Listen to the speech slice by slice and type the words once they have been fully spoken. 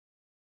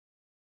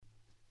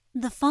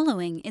The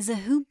following is a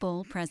Hoop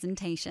Ball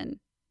presentation.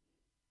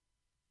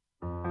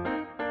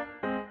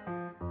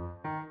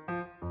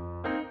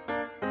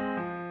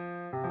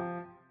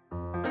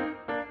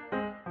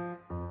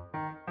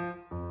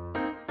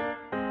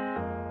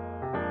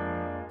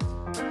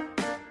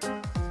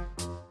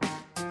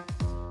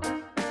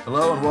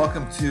 Hello and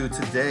welcome to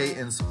Today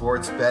in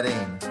Sports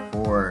Betting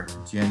for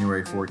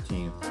January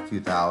 14th,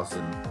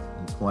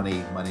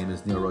 2020. My name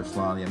is Neil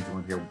Rochlani. I'm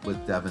joined here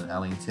with Devin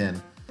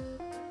Ellington.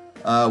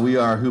 We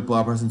are Hoop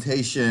Ball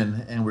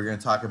presentation, and we're going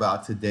to talk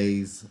about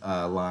today's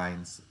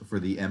lines for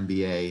the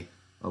NBA,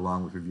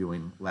 along with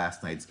reviewing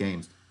last night's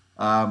games.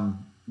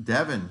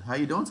 Devin, how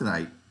you doing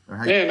tonight?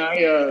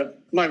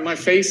 My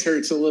face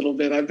hurts a little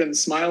bit. I've been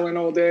smiling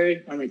all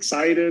day. I'm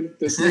excited.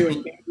 This new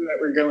encounter that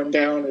we're going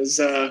down is,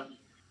 Ira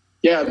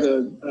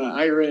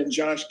and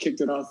Josh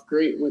kicked it off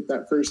great with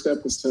that first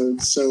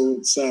episode. So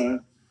it's,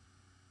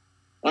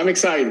 I'm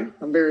excited.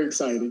 I'm very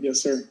excited.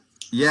 Yes, sir.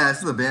 Yeah,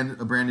 this is a brand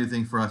new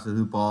thing for us at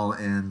Hoop Ball,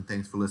 and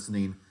thanks for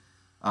listening.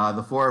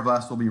 The four of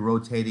us will be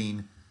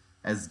rotating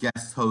as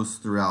guest hosts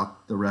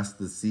throughout the rest of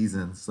the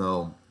season,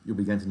 so you'll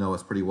begin to know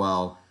us pretty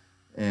well,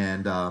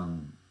 and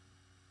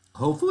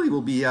hopefully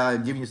we'll be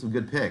giving you some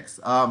good picks.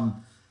 Before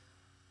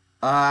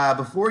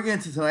we get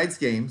into tonight's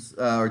games,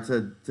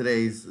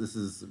 today's, this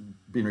is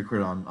being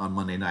recorded on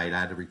Monday night. I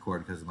had to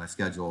record because of my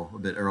schedule a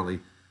bit early,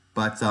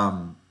 but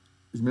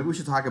maybe we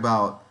should talk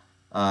about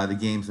the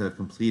games that have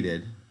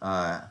completed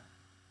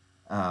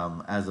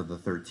as of the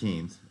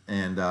 13th.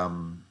 And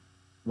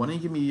why don't you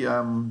give me, you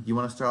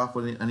want to start off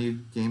with any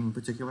game in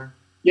particular?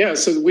 Yeah,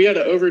 so we had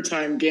an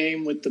overtime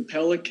game with the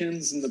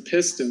Pelicans and the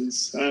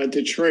Pistons.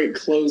 Detroit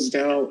closed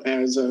out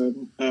as a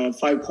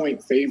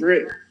 5-point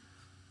favorite,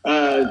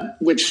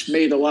 which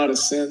made a lot of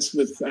sense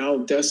with how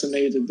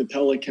decimated the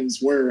Pelicans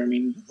were. I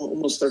mean,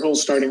 almost their whole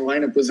starting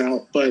lineup was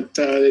out, but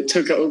it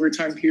took an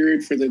overtime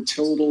period for the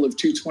total of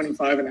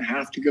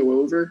 225.5 to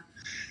go over.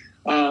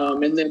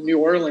 And then New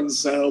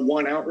Orleans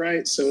won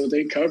outright, so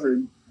they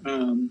covered.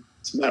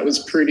 So that was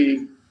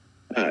pretty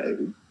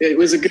it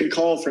was a good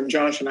call from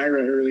Josh and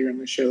Ira earlier in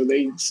the show.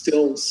 They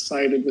still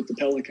sided with the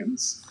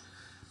Pelicans.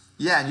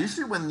 Yeah, and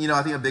usually when,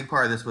 I think a big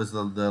part of this was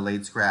the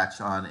late scratch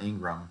on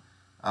Ingram.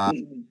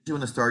 Usually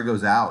when the star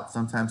goes out,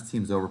 sometimes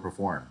teams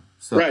overperform.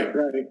 So right.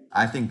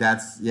 I think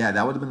that would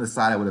have been the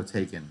side I would have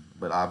taken,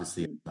 but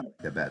obviously I'm not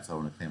a bet, so I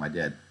want to claim I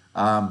did.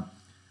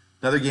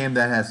 Another game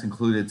that has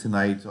concluded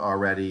tonight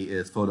already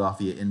is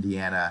Philadelphia,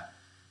 Indiana.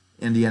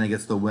 Indiana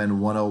gets the win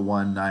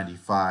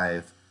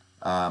 101-95.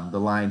 The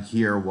line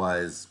here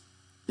was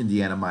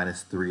Indiana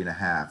minus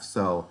 3.5.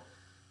 So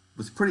it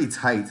was pretty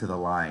tight to the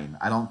line.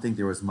 I don't think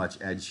there was much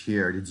edge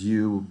here. Did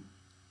you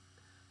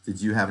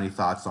have any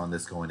thoughts on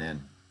this going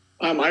in?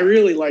 I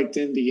really liked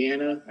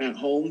Indiana at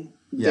home.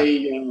 Yeah.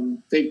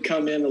 They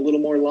come in a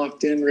little more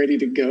locked in, ready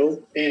to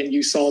go, and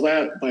you saw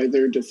that by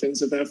their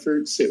defensive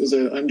efforts. It was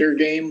an under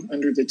game,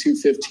 under the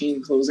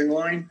 2:15 closing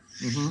line.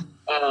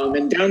 Mm-hmm.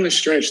 And down the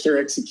stretch, their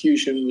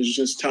execution was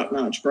just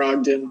top-notch.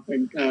 Brogdon,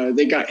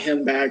 they got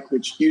him back,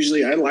 which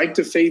usually I like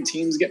to fade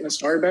teams getting a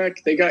star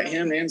back. They got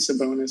him and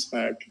Sabonis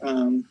back.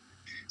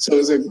 So it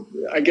was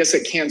I guess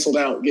it canceled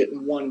out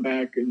getting one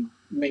back and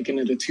making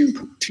it a two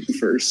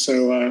first.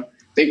 So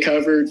they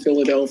covered.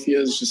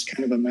 Philadelphia is just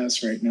kind of a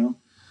mess right now.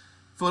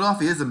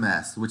 Philadelphia is a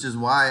mess, which is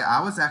why I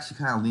was actually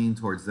kind of leaning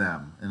towards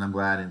them, and I'm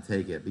glad I didn't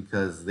take it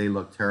because they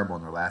looked terrible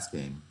in their last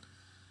game.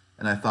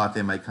 And I thought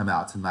they might come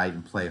out tonight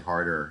and play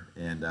harder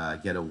and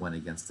get a win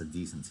against a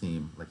decent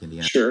team like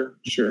Indiana. Sure.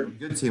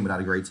 Good team, but not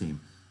a great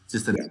team. It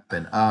just didn't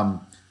happen.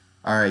 All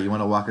right, you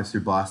want to walk us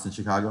through Boston,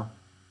 Chicago?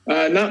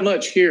 Not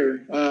much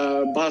here.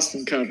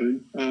 Boston covered.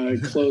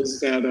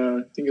 Closed at,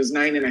 I think it was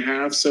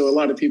 9.5. So a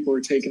lot of people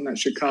were taking that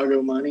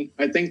Chicago money.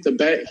 I think the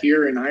bet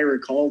here, and I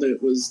recalled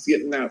it, was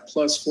getting that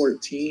plus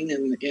 14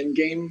 in the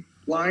in-game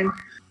line,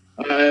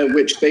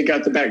 which they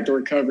got the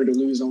backdoor cover to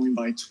lose only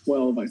by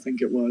 12, I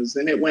think it was.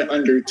 And it went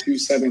under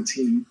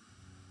 217.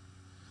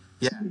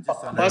 Yeah.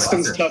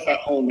 Boston's tough at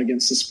home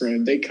against the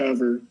spread. They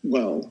cover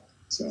well,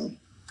 so...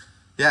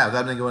 Yeah,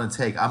 without me going to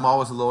take. I'm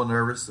always a little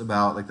nervous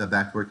about like the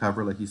backdoor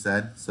cover, like you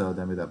said. So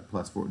then that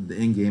plus 4, the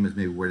in game is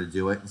maybe where to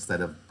do it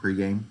instead of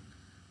pregame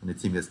when the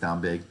team gets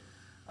down big.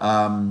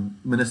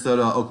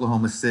 Minnesota,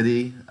 Oklahoma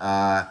City,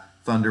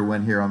 Thunder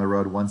win here on the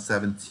road,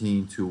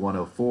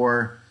 117-104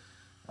 for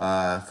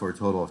a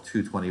total of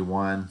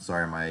 221.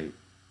 Sorry, my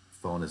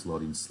phone is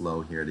loading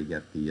slow here to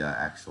get the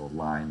actual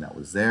line that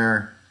was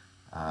there.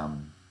 I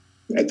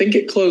think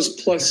it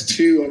closed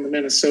 +2 on the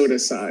Minnesota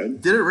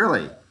side. Did it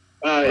really?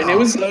 And it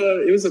was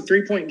a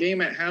 3-point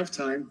game at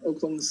halftime.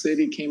 Oklahoma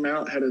City came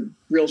out, had a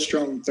real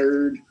strong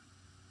third,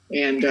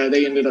 and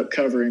they ended up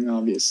covering,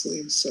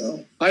 obviously.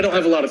 So I don't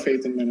have a lot of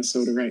faith in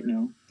Minnesota right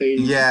now.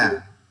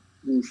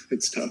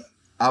 It's tough.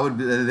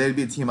 They'd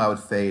be a team I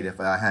would fade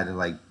if I had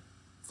to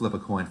flip a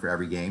coin for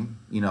every game.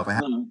 If I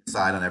had to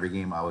decide on every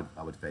game, I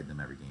would fade them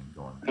every game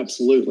going.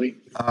 Absolutely.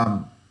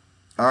 All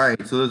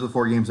right, so those are the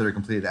 4 games that are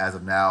completed as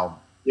of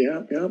now.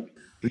 Yeah.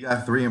 We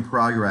got 3 in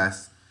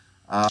progress.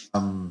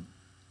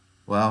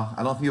 Well,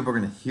 I don't think we're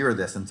going to hear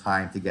this in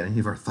time to get any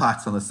of our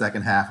thoughts on the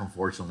second half,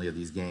 unfortunately, of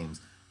these games.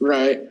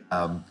 Right.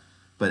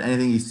 But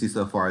anything you see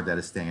so far that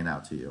is standing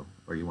out to you,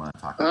 or you want to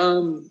talk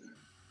about?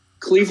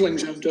 Cleveland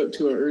jumped up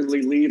to an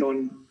early lead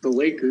on the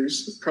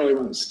Lakers. Probably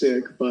won't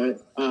stick,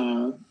 but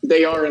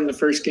they are in the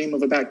first game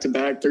of a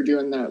back-to-back. They're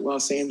doing that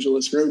Los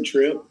Angeles road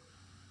trip,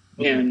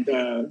 and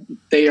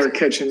they are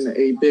catching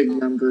a big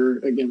number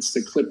against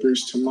the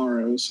Clippers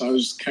tomorrow. So I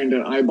was kind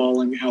of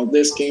eyeballing how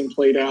this game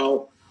played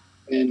out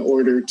in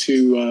order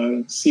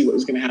to see what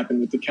was going to happen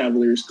with the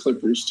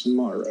Cavaliers-Clippers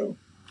tomorrow.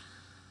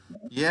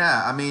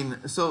 Yeah, I mean,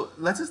 so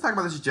let's just talk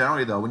about this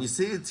generally, though. When you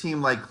see a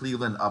team like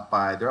Cleveland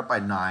they're up by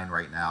 9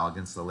 right now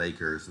against the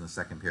Lakers in the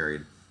second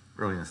period,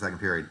 early in the second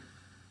period.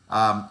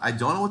 I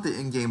don't know what the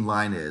in-game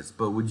line is,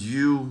 but would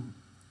you,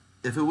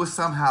 if it was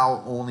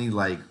somehow only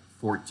like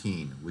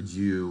 14, would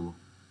you,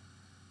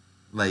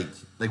 like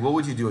what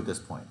would you do at this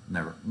point?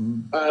 Never.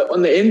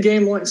 On the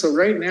in-game line, so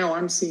right now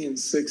I'm seeing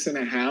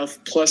 6.5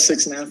 plus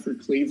 6.5 for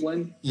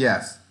Cleveland.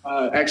 Yes.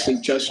 Actually,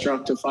 just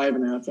dropped to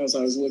 5.5 as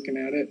I was looking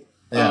at it.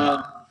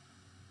 Yeah.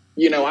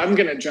 I'm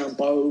going to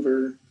jump all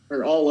over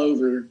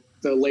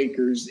the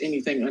Lakers,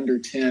 anything under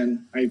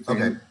 10, I think.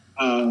 Okay.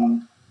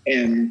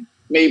 And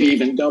maybe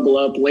even double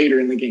up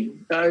later in the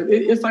game.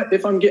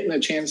 If I'm getting a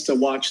chance to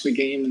watch the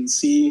game and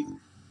see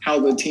how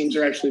the teams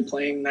are actually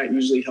playing, that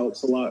usually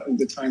helps a lot of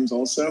the times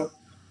also.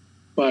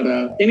 But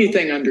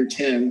anything under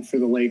 10 for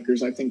the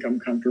Lakers, I think I'm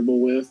comfortable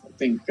with. I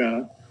think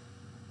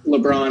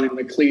LeBron and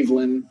the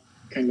Cleveland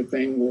kind of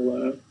thing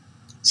will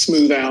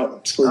smooth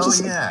out towards the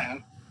second half.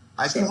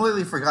 I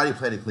completely forgot he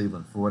played at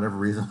Cleveland for whatever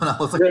reason. When I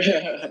was like,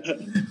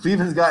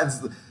 Cleveland's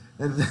gotten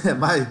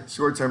my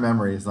short-term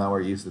memory is not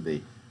where it used to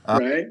be.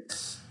 Right.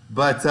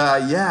 But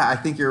I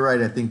think you're right.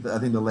 I think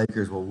the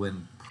Lakers will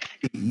win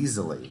pretty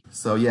easily.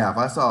 So if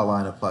I saw a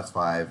line of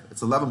 +5,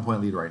 it's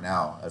 11-point lead right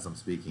now as I'm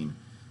speaking.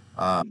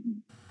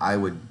 I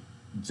would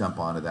jump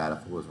onto that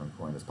if it was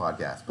recording this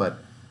podcast. But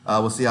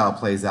we'll see how it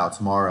plays out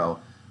tomorrow.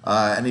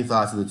 Any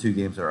thoughts of the two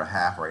games that are a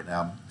half right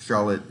now?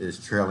 Charlotte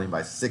is trailing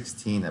by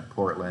 16 at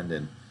Portland,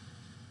 and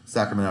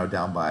Sacramento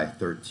down by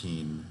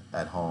 13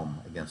 at home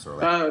against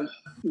Orlando. A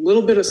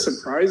little bit of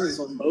surprises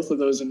on both of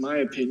those, in my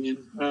opinion.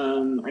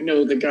 I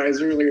know the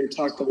guys earlier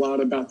talked a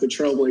lot about the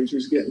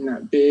Trailblazers getting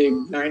that big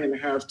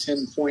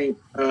 9.5, 10-point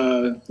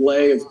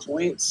lay of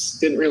points.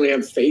 Didn't really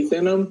have faith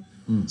in them.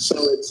 So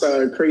it's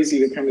crazy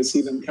to kind of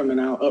see them coming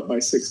out up by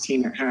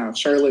 16 at half.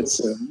 Charlotte's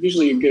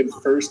usually a good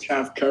first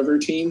half cover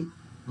team.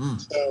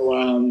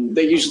 So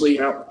they usually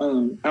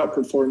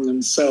outperform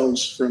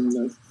themselves from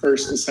the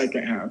first to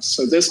second half.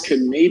 So this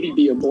could maybe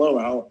be a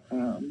blowout,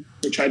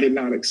 which I did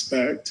not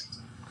expect.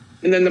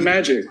 And then the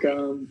Magic,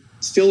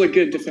 still a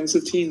good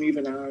defensive team,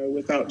 even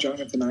without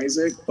Jonathan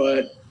Isaac.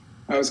 But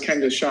I was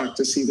kind of shocked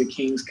to see the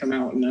Kings come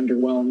out and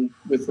underwhelm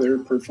with their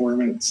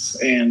performance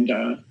and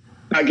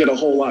not get a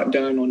whole lot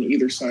done on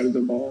either side of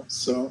the ball.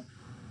 So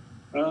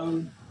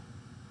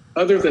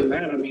other than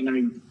that, I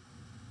mean,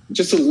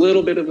 just a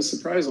little bit of a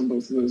surprise on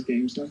both of those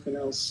games. Nothing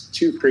else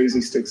too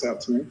crazy sticks out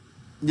to me.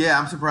 Yeah,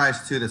 I'm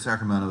surprised, too, that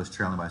Sacramento was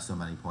trailing by so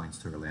many points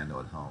to Orlando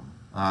at home.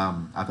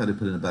 I thought they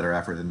put in a better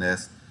effort than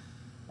this.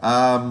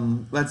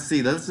 Let's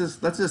see. Let's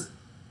just,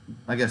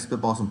 I guess,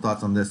 spitball some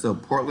thoughts on this. So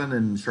Portland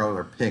and Charlotte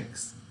are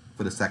picks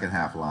for the second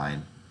half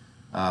line.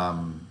 Are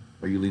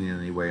you leaning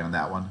any way on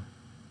that one?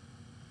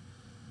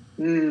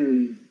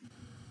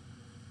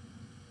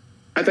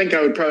 I think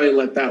I would probably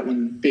let that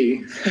one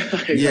be.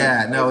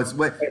 It's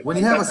when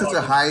you have such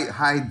a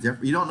high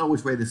difference, you don't know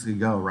which way this could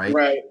go, right?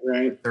 Right.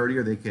 30,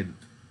 or it could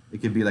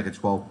be like a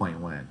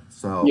 12-point win.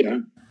 So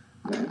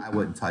I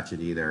wouldn't touch it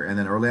either. And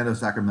then Orlando,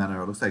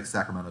 Sacramento. It looks like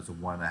Sacramento's a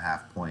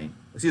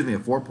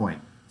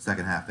 4-point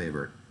second half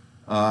favorite,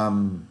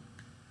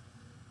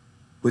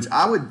 which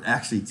I would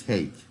actually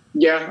take.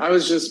 Yeah, I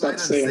was just about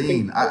to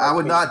say. I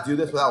would not do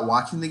this without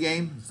watching the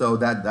game, so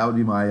that would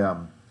be my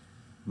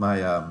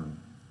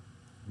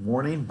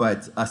warning.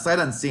 But sight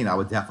unseen, I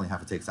would definitely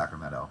have to take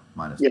Sacramento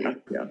minus. Yeah.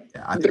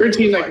 They're a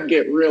team that can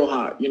get real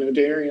hot.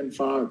 Darian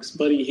Fox,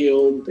 Buddy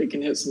Hield, they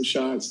can hit some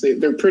shots.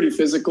 They're pretty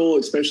physical,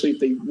 especially if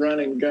they run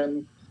and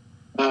gun.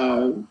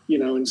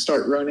 And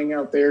start running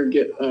out there,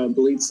 get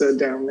Bjelica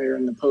down there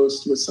in the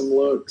post with some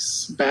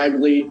looks.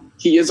 Bagley,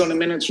 he is on a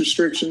minutes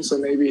restriction, so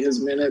maybe his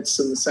minutes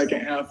in the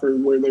second half are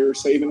where they were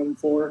saving him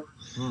for.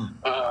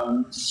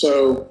 I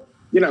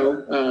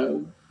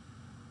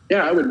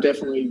would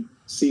definitely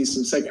see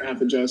some second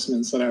half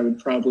adjustments that I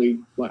would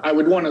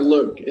want to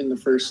look in the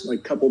first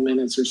couple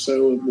minutes or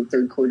so of the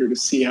third quarter to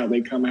see how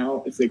they come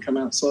out, if they come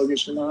out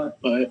sluggish or not.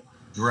 But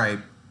right.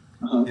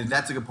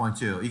 That's a good point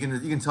too. You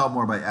can tell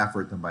more by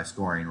effort than by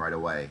scoring right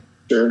away.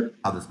 Sure.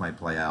 How this might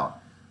play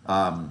out.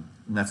 And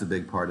that's a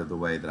big part of the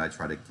way that I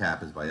try to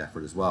cap is by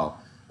effort as well.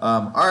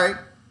 All right.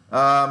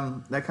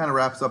 That kind of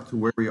wraps up to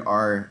where we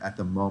are at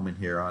the moment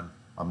here on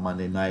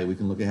Monday night. We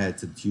can look ahead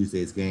to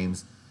Tuesday's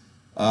games.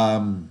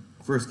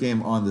 First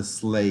game on the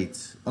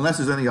slate, unless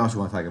there's anything else you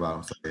want to talk about.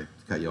 I'm sorry to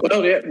cut you off.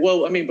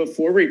 Well,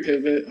 before we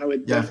pivot, I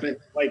would definitely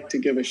like to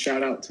give a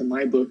shout out to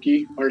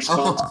MyBookie, our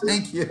sponsor. Oh,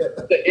 thank you.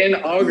 The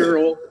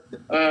inaugural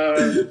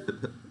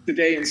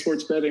Today in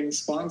sports betting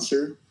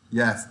sponsor.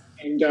 Yes.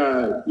 And,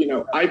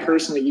 I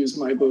personally use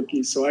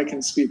MyBookie, so I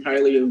can speak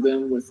highly of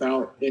them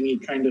without any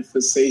kind of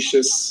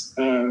facetious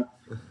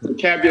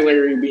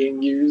vocabulary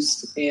being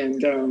used.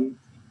 And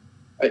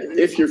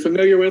if you're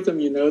familiar with them,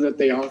 you know that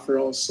they offer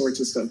all sorts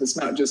of stuff. It's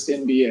not just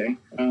NBA.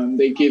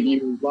 They give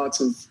you lots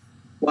of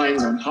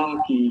lines on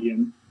hockey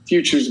and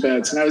futures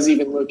bets. And I was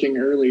even looking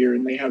earlier,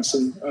 and they have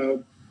some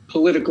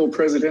political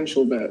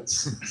presidential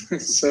bets.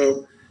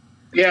 So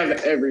they have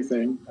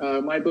everything.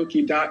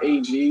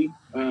 MyBookie.ag.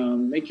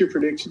 Make your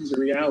predictions a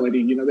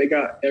reality. They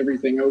got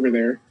everything over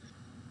there.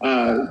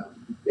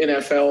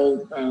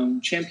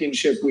 NFL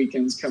championship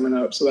weekends coming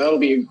up, so that'll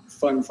be a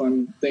fun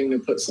thing to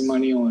put some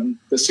money on.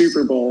 The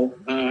Super Bowl,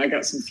 I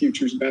got some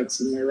futures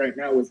bets in there right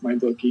now with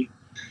MyBookie.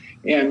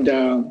 And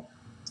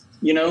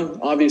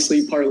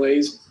obviously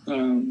parlays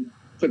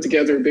put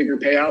together a bigger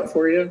payout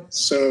for you.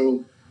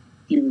 So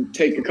you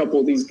take a couple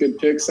of these good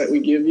picks that we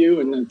give you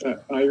and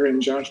that Ira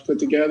and Josh put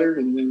together,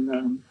 and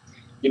then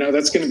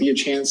that's going to be a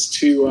chance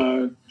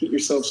to get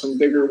yourself some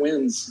bigger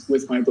wins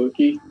with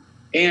MyBookie.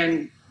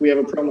 And we have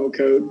a promo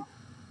code,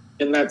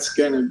 and that's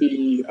going to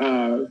be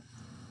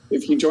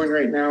if you join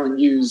right now and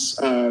use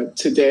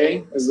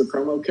today as the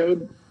promo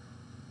code,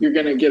 you're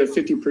going to get a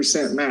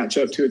 50% match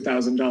up to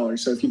 $1,000.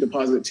 So if you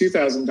deposit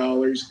 $2,000,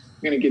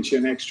 I'm going to get you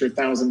an extra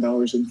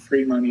 $1,000 in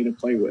free money to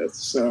play with.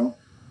 So,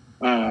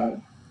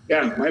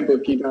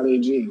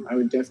 MyBookie.ag. I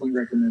would definitely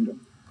recommend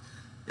them.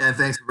 Yeah,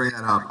 thanks for bringing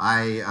that up.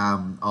 I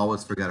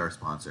always forget our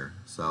sponsor,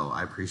 so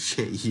I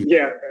appreciate you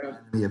telling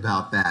me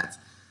about that.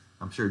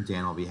 I'm sure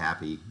Dan will be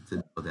happy to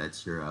know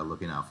that you're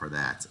looking out for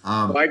that.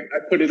 I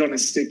put it on a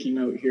sticky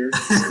note here.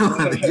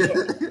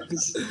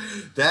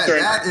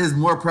 that is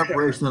more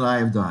preparation than I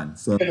have done,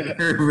 so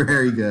very,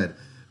 very good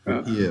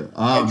for you.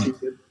 All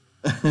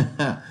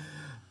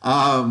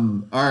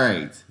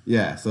right.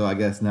 Yeah, so I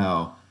guess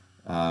now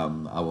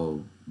I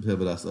will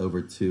pivot us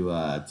over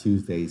to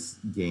Tuesday's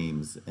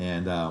games.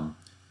 And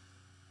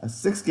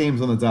 6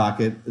 games on the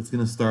docket. It's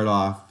going to start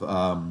off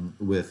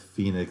with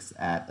Phoenix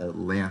at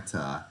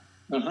Atlanta.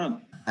 Uh-huh.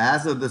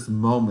 As of this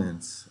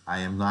moment, I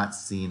am not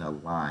seeing a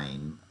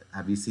line.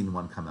 Have you seen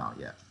one come out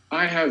yet?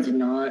 I have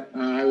not.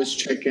 I was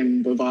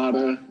checking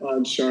Bovada,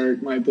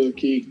 OddsShark,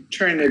 MyBookie,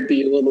 trying to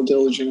be a little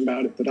diligent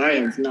about it, but I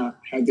have not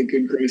had the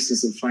good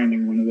graces of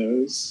finding one of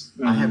those.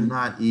 I have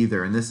not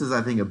either, and this is,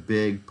 I think, a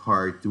big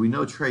part. Do we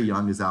know Trae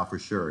Young is out for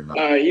sure or not?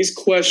 He's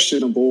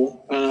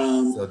questionable.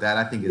 So that,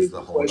 I think, is the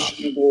whole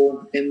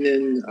questionable. And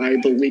then I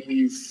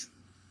believe,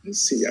 let's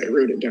see, I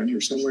wrote it down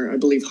here somewhere. I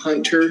believe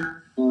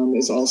Hunter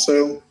is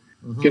also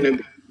going to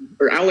be,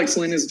 or Alex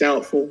Len is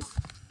doubtful.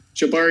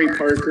 Jabari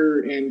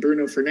Parker and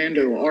Bruno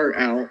Fernando are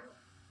out,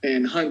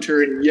 and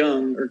Hunter and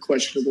Young are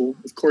questionable.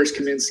 Of course,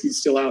 Kaminsky's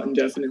still out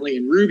indefinitely,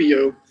 and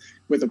Rubio,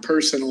 with a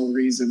personal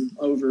reason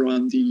over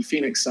on the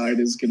Phoenix side,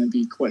 is going to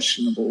be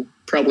questionable.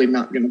 Probably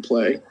not going to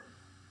play.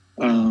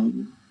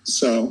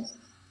 So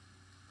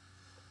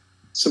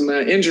some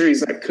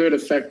injuries that could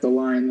affect the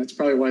line. That's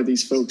probably why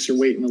these folks are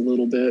waiting a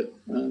little bit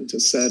to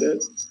set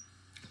it.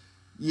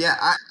 Yeah,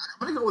 I'm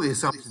going to go with the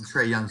assumption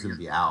Trae Young's going to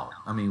be out.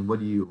 I mean, what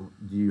do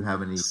you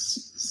have any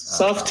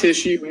soft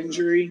tissue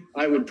injury?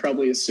 I would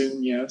probably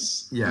assume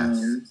yes.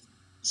 Yes.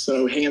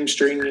 So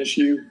hamstring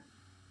issue,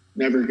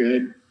 never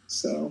good.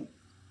 So.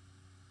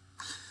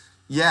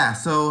 Yeah.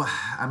 So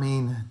I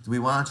mean, do we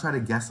want to try to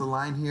guess a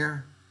line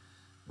here,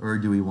 or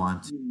do we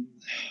want to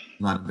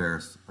not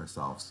embarrass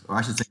ourselves, or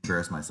I should say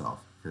embarrass myself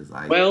because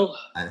I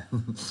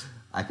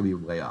could be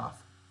way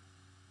off.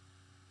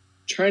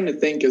 Trying to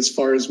think as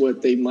far as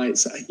what they might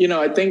say.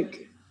 I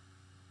think,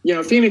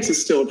 Phoenix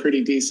is still a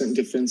pretty decent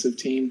defensive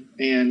team.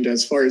 And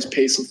as far as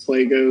pace of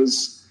play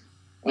goes,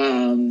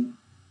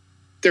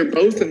 they're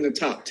both in the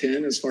top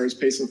 10 as far as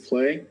pace of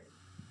play.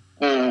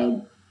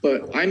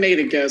 But I made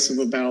a guess of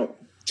about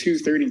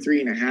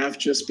 233.5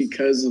 just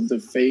because of the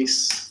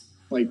face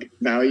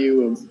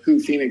value of who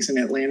Phoenix and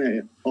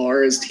Atlanta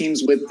are as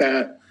teams with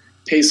that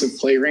pace of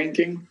play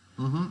ranking.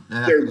 Mm-hmm.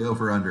 And that's the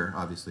over under,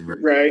 obviously.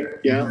 Right.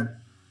 Yeah. Mm-hmm.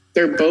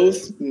 They're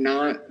both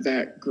not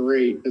that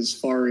great as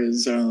far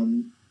as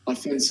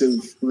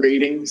offensive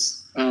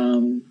ratings.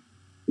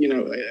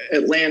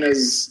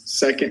 Atlanta's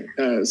second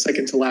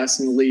to last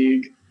in the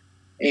league,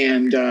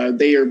 and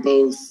they are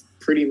both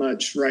pretty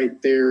much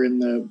right there in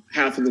the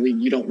half of the league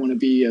you don't want to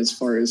be as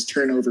far as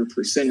turnover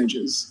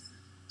percentages.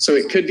 So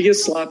it could be a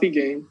sloppy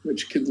game,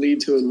 which could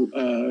lead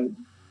to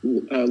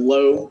a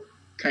low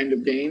kind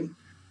of game.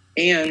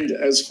 And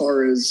as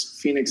far as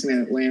Phoenix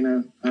and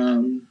Atlanta,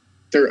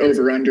 their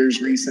over-unders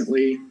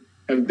recently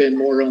have been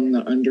more on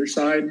the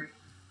underside.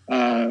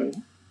 The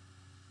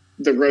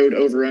road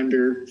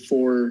over-under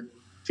for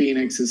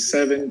Phoenix is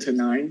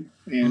 7-9,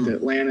 and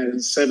Atlanta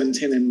is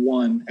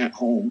 7-10-1 at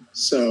home.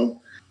 So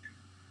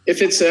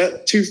if it's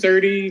at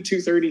 230,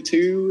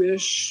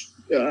 232-ish,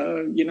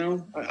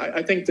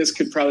 I think this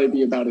could probably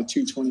be about a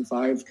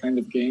 225 kind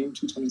of game,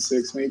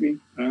 226 maybe.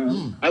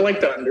 I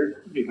like the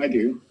under. I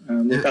do,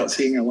 without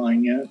seeing a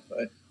line yet.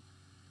 But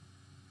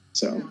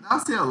So I'll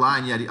say a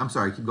line. Yeah, I'm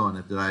sorry. Keep going.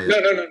 Did I? no.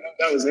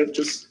 That was it.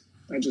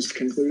 I just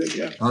concluded.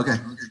 Yeah. Okay.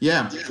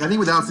 Yeah, I think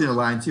without seeing a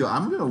line too,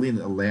 I'm going to lean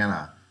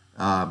Atlanta.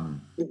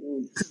 Mhm.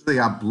 They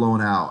got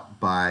blown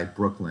out by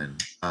Brooklyn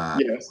a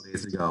Yes. couple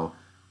days ago,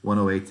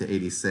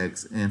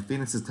 108-86, and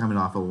Phoenix is coming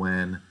off a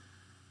win.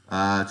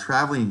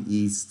 Traveling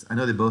east, I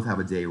know they both have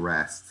a day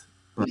rest,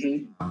 but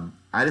Mhm.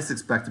 I just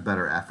expect a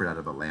better effort out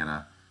of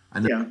Atlanta. I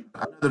Yeah. know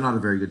they're not a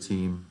very good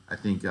team. I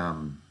think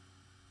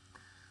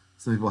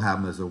some people have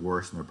them as the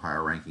worst in their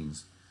power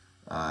rankings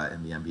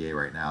in the NBA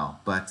right now.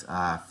 But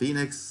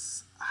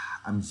Phoenix,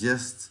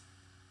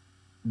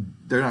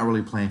 they're not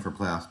really playing for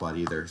playoff spot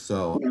either.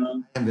 So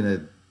No.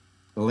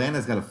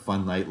 Atlanta's got a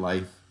fun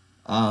nightlife.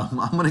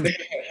 I'm gonna get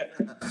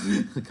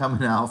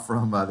coming out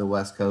from the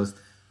West Coast.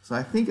 So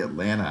I think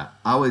Atlanta,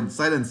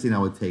 sight unseen, I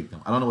would take them.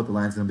 I don't know what the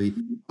line's going to be.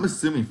 I'm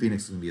assuming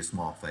Phoenix is going to be a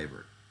small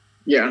favorite.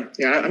 Yeah.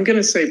 I'm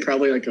gonna say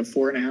probably like a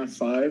 4.5,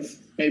 5,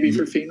 maybe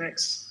for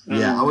Phoenix.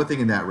 Yeah, I would think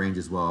in that range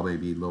as well,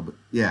 maybe a little bit.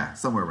 Yeah,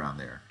 somewhere around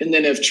there. And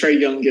then if Trae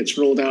Young gets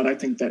rolled out, I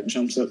think that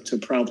jumps up to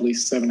probably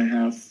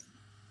 7.5,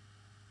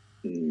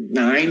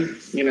 9.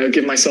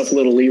 Give myself a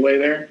little leeway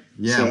there.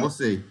 Yeah, So, we'll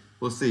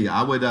see.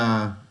 I'm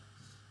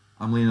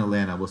leaning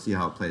Atlanta. We'll see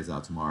how it plays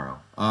out tomorrow.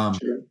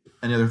 sure.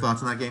 Any other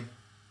thoughts on that game?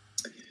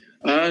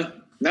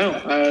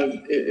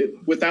 No.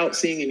 Without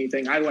seeing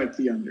anything, I like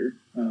the under.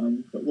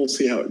 But we'll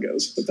see how it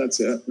goes. But that's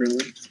it,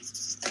 really.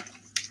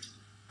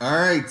 All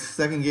right,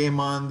 second game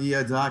on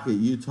the docket,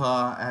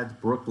 Utah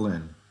at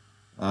Brooklyn.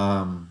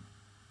 And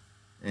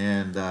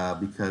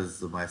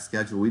because of my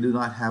schedule, we do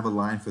not have a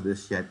line for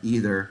this yet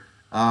either.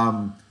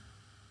 I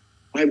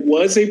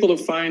was able to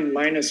find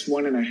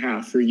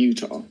 -1.5 for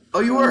Utah. Oh,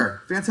 you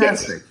were?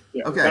 Fantastic.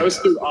 Yeah, Okay. that was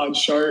through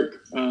OddsShark.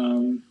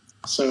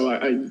 So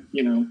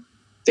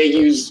they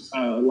used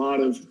a lot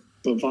of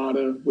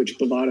Bovada, which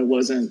Bovada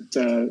wasn't.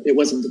 It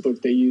wasn't the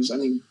book they used.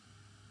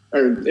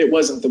 It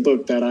wasn't the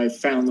book that I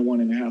found the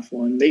 1.5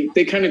 one.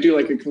 They kind of do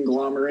like a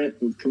conglomerate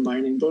of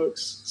combining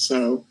books.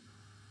 So,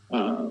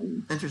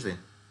 Interesting.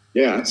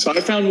 yeah. So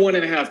I found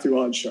 1.5 through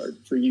OddsShark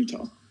for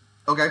Utah.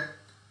 Okay.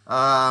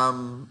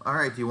 All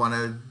right. Do you want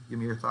to give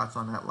me your thoughts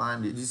on that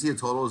line? Did you see a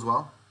total as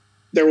well?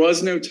 There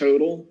was no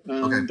total,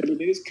 Okay. but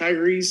it is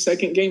Kyrie's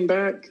second game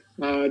back.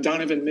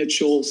 Donovan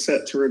Mitchell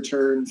set to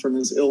return from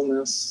his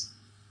illness.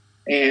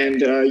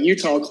 And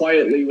Utah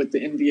quietly with the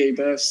NBA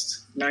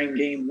best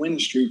 9-game win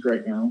streak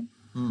right now.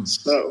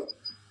 So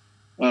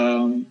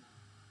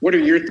what are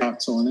your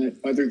thoughts on it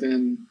other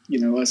than,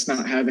 us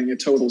not having a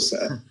total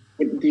set?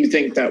 Do you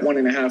think that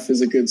 1.5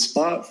 is a good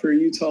spot for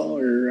Utah,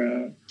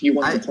 or do you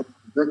want to play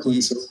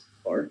Brooklyn so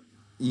far?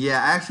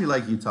 Yeah, I actually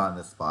like Utah in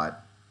this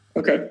spot.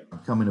 Okay.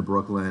 Coming to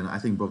Brooklyn, I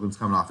think Brooklyn's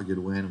coming off a good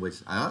win,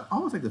 which I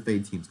almost like the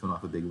fade team's coming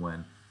off a big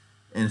win.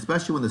 And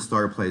especially when the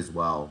star plays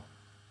well.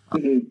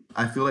 Mm-hmm.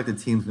 I feel like the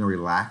team's going to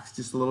relax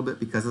just a little bit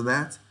because of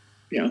that.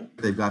 Yeah.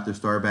 They've got their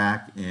star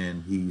back,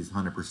 and he's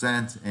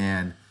 100%,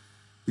 and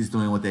he's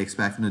doing what they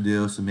expect him to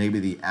do. So maybe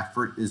the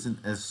effort isn't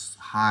as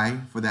high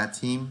for that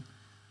team.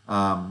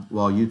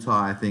 While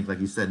Utah, I think, like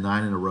you said,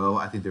 9 in a row,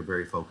 I think they're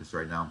very focused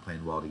right now and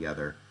playing well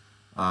together.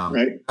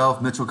 Right. Well,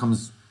 if Mitchell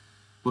comes,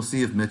 we'll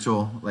see if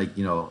Mitchell,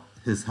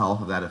 his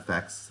health, if that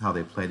affects how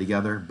they play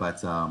together.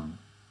 But I'm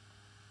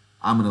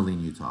going to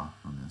lean Utah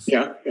on this.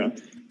 Yeah.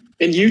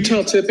 And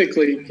Utah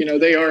typically,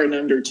 they are an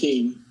under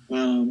team.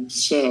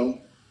 So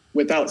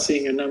without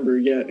seeing a number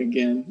yet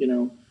again,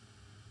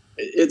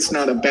 it's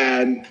not a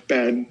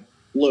bad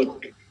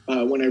look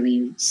whenever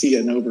you see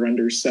an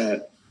over-under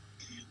set.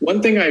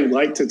 One thing I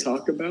like to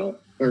talk about,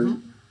 or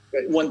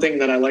one thing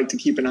that I like to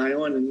keep an eye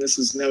on, and this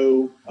is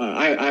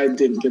I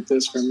didn't get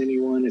this from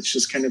anyone. It's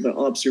just kind of an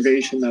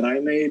observation that I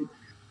made.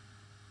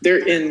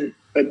 They're in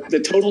the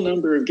total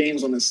number of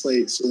games on the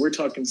slate. So we're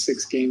talking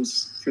 6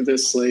 games for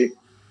this slate.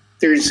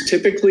 There's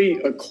typically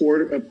a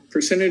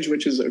percentage,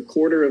 which is a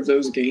quarter of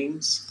those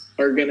games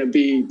there's going to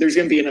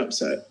be an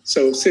upset.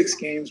 So 6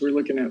 games, we're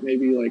looking at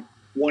maybe like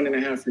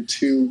 1.5 or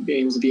 2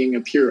 games being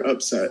a pure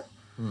upset.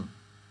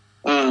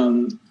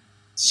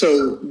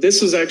 So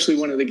this was actually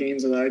one of the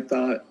games that I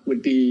thought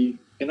would be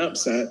an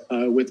upset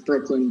with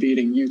Brooklyn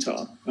beating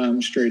Utah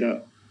straight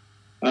up.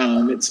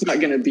 It's not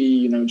going to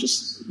be,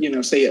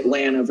 say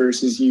Atlanta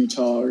versus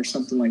Utah or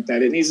something like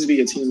that. It needs to be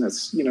a team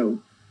that's,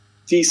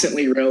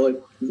 decently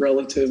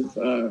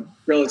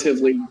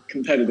relatively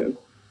competitive.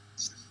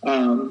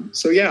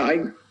 So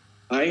yeah,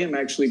 I am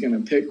actually going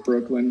to pick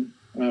Brooklyn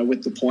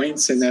with the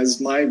points and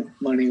as my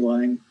money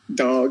line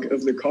dog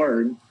of the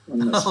card. On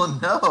this. Oh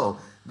no,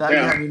 that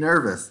got me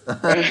nervous.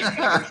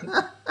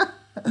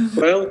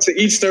 Well, to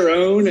each their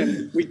own,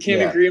 and we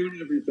can't agree on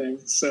everything.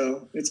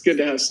 So it's good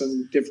to have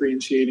some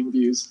differentiating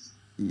views.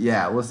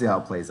 Yeah, we'll see how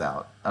it plays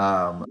out.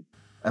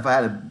 If I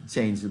had to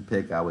change the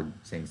pick, I would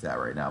change that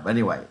right now. But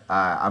anyway,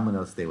 I'm going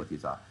to stay with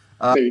Utah.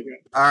 There you go.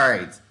 All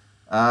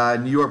right.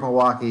 New York,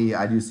 Milwaukee,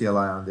 I do see a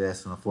line on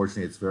this, and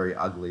unfortunately it's very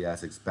ugly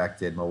as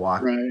expected.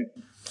 Milwaukee, right.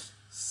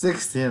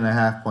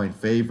 16.5-point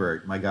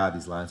favorite. My God,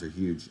 these lines are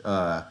huge.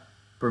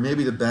 For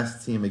maybe the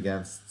best team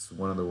against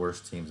one of the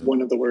worst teams.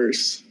 One of the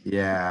worst.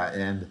 Yeah,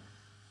 and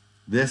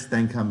this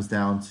then comes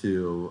down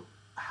to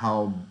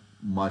how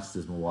much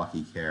does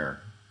Milwaukee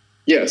care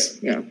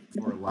Yes, yeah.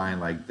 for a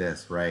line like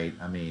this, right?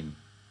 I mean,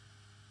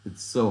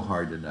 it's so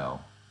hard to know.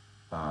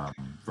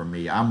 For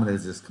me, I'm going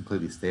to just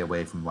completely stay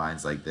away from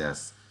lines like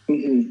this.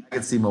 Hmm. I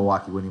could see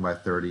Milwaukee winning by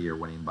 30 or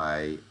winning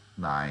by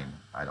 9.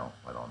 I don't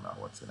know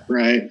what's going to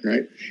happen.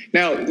 Right.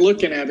 Now,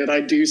 looking at it, I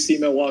do see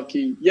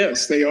Milwaukee.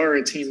 Yes, they are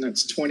a team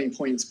that's 20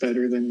 points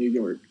better than New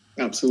York.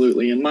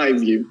 Absolutely, in my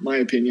view, my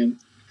opinion.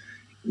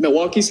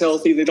 Milwaukee's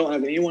healthy. They don't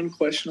have anyone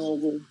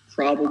questionable,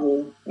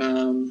 probable.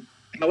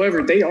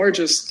 However, they are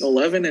just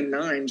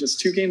 11-9, just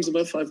 2 games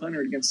above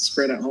 500 against the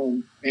spread at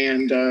home.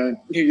 And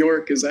New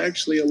York is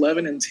actually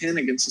 11-10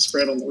 against the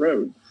spread on the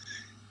road.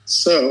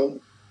 So,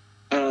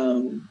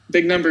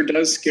 big number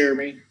does scare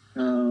me.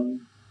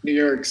 New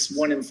York's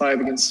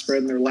 1-5 against the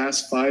spread in their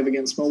last 5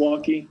 against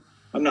Milwaukee.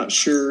 I'm not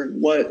sure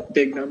what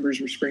big numbers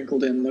were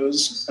sprinkled in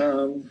those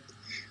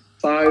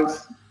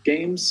 5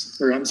 games,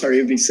 or I'm sorry,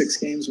 it'd be 6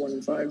 games,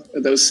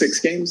 1-5, those 6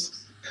 games.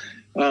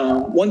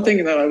 One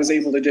thing that I was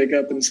able to dig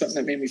up and something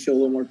that made me feel a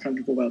little more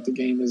comfortable about the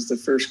game is the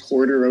first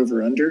quarter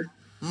over under.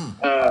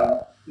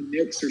 The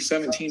Knicks are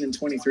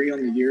 17-23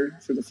 on the year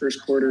for the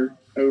first quarter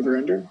over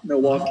under.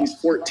 Milwaukee's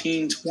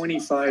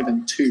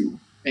 14-25-2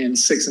 and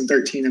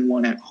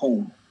 6-13-1 at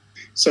home.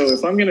 So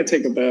if I'm going to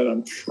take a bet,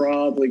 I'm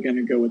probably going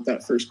to go with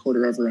that first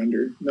quarter over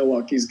under.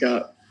 Milwaukee's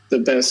got the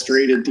best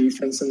rated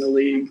defense in the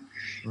league.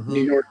 Mm-hmm.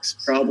 New York's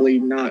probably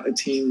not a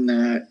team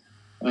that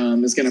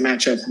is going to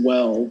match up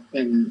well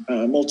in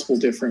multiple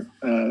different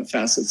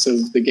facets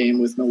of the game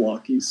with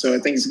Milwaukee. So I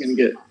think it's going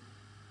to get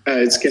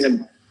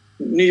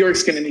New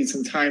York's going to need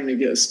some time to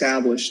get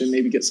established and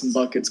maybe get some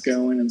buckets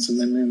going and some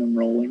momentum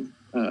rolling.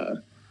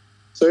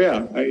 So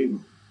yeah,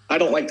 I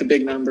don't like the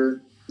big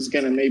number. I was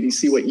going to maybe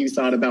see what you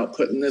thought about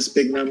putting this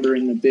big number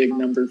in the big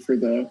number for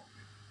the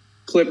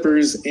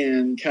Clippers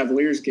and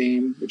Cavaliers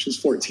game, which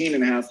is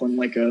 14.5 on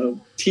like a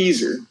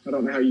teaser. I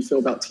don't know how you feel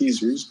about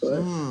teasers,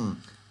 but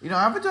You know,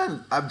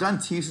 I've done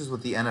teasers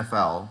with the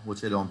NFL,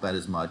 which I don't bet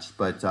as much,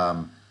 but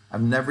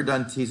I've never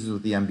done teasers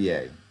with the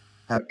NBA.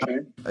 okay.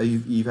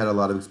 You've had a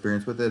lot of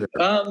experience with it?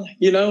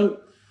 You know,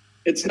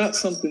 it's not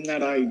something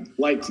that I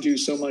like to do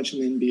so much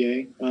in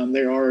the NBA.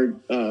 There are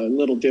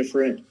little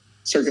different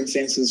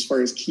circumstances as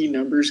far as key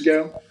numbers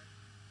go.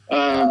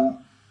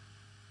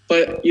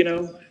 But, you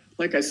know,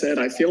 like I said,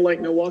 I feel like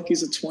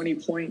Milwaukee's a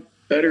 20-point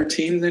better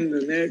team than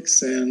the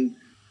Knicks, and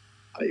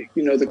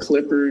the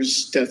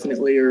Clippers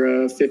definitely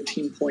are a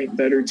 15-point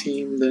better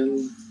team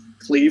than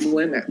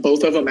Cleveland,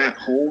 both of them at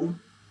home.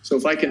 So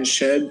if I can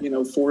shed,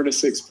 4 to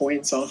 6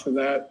 points off of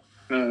that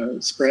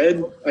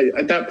spread,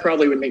 that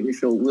probably would make me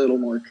feel a little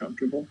more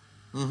comfortable.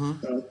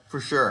 Mm-hmm. For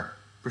sure.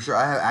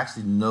 I have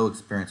actually no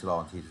experience at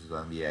all in teasers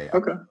with the NBA.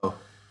 Okay. So,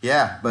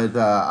 yeah, but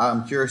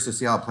I'm curious to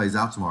see how it plays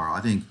out tomorrow.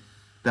 I think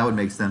that would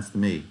make sense to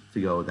me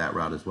to go that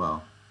route as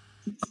well.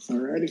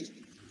 Alrighty.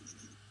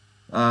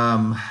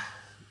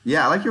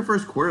 Yeah, I like your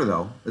first quarter,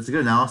 though. It's a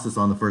good analysis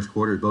on the first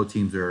quarter. Both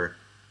teams are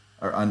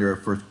under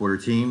first quarter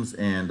teams,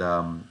 and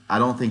I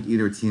don't think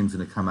either team's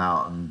going to come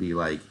out and be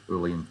like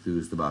really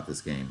enthused about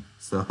this game.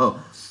 So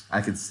I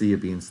could see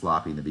it being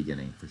sloppy in the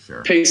beginning for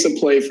sure. Pace of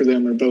play for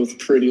them are both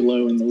pretty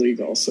low in the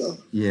league also.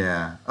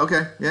 Yeah.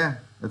 Okay. Yeah,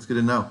 that's good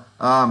to know.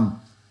 All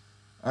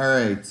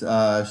right.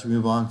 Should we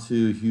move on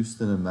to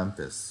Houston and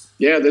Memphis?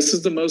 Yeah, this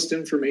is the most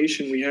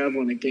information we have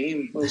on a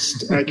game,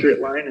 most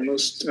accurate line and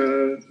most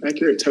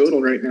accurate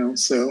total right now.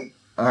 So,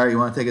 all right, you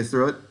want to take us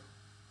through it?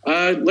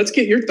 Let's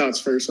get your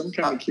thoughts first. I'm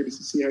kind of curious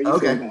to see how you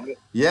feel about it.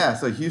 Yeah,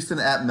 so Houston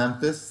at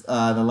Memphis. The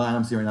line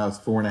I'm seeing right now is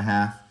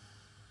 4.5,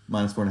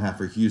 minus 4.5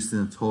 for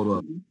Houston. Total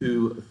of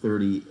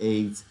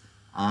 238.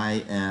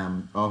 I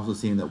am also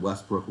seeing that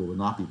Westbrook will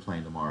not be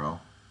playing tomorrow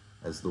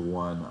as the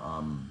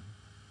one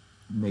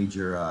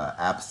major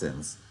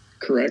absence.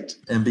 Correct.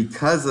 And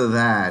because of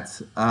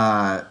that,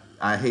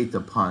 I hate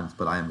to punt,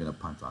 but I am going to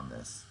punt on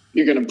this.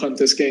 You're going to punt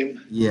this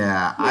game?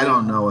 Yeah, I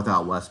don't know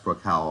without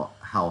Westbrook how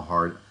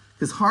hard.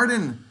 Because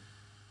Harden,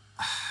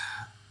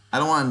 I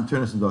don't want to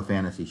turn this into a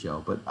fantasy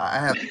show, but I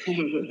have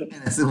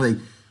fantasy league,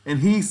 and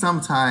he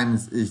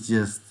sometimes is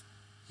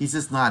he's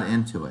just not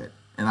into it.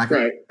 And I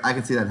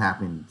can see that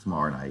happening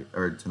tomorrow night,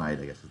 or tonight,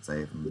 I guess I'd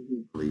say,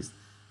 from the least,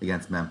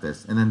 against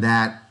Memphis. And then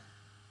that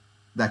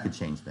could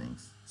change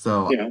things.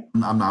 So yeah.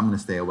 I'm going to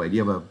stay away. Do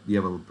you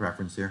have a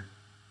preference here?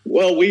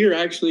 Well, we are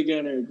actually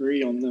going to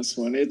agree on this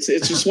one. It's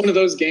just one of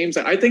those games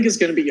that I think is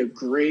going to be a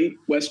great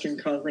Western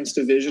Conference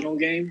divisional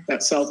game,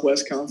 that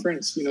Southwest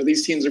Conference.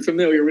 These teams are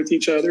familiar with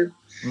each other.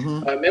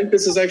 Mm-hmm.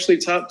 Memphis is actually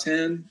top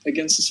 10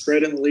 against the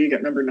spread in the league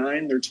at number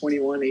 9. They're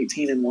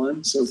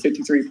 21-18-1, so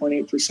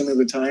 53.8% of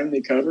the time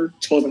they cover,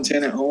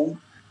 12-10 at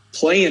home.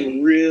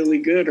 Playing really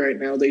good right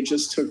now. They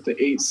just took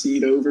the 8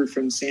 seed over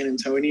from San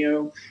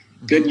Antonio.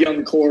 Good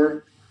young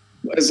core.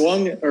 As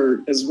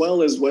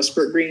well as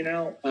Westbrook being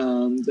out,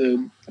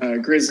 the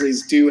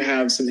Grizzlies do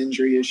have some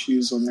injury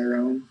issues on their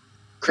own.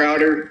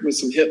 Crowder with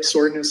some hip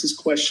soreness is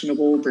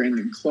questionable.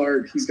 Brandon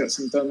Clark, he's got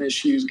some thumb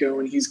issues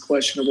going. He's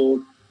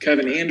questionable.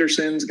 Kevin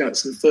Anderson's got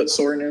some foot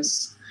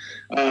soreness.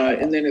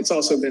 And then it's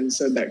also been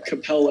said that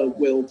Capella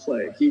will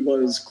play. He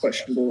was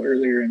questionable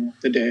earlier in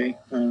the day,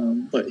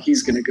 but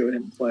he's going to go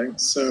ahead and play.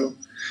 So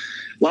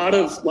lot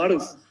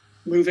of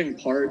moving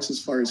parts as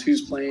far as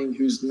who's playing,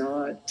 who's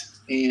not,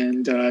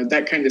 and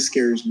that kind of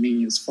scares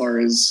me as far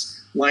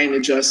as line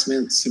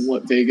adjustments and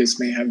what Vegas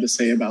may have to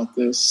say about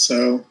this.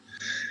 So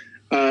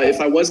if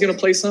I was going to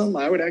play some,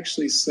 I would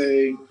actually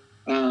say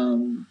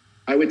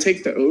I would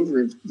take the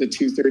over of the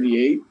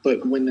 238, but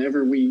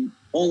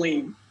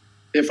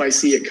if I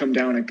see it come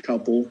down a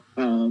couple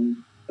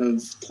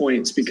of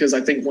points, because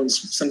I think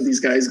once some of these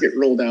guys get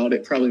rolled out,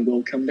 it probably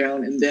will come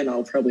down, and then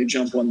I'll probably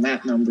jump on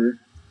that number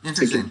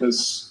to get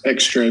those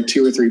extra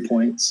 2 or 3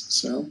 points.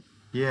 So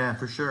yeah,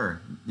 for sure.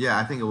 Yeah,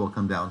 I think it will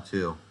come down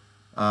too.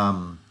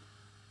 I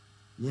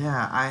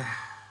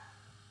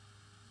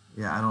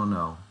don't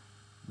know.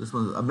 This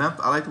one,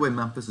 I like the way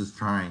Memphis is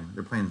trying.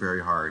 They're playing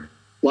very hard.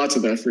 Lots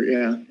of effort,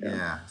 yeah.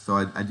 Yeah, so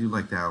I do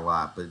like that a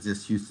lot, but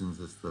just Houston's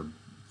just the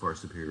far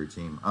superior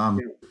team. All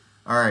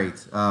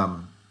right.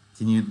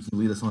 Can you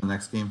lead us on the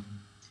next game?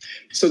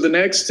 So the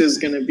next is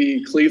going to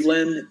be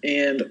Cleveland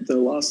and the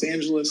Los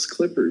Angeles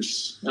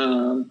Clippers.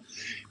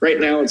 Right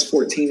now it's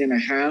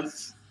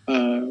 14.5.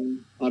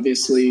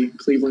 Obviously,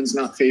 Cleveland's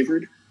not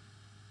favored.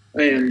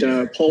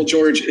 And Paul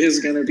George is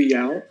going to be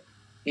out.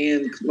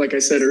 And like I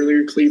said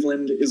earlier,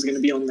 Cleveland is going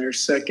to be on their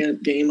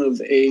second game of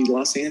a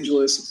Los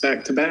Angeles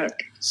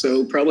back-to-back.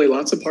 So probably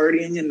lots of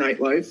partying and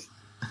nightlife.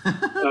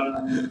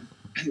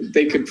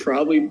 They could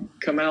probably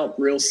come out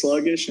real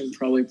sluggish and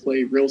probably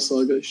play real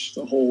sluggish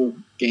the whole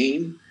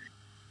game.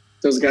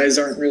 Those guys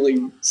aren't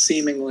really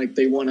seeming like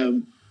they want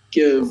to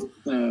give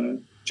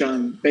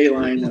John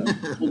Beilein a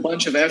whole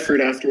bunch of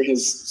effort after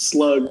his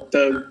slug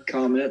thug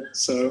comment.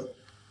 So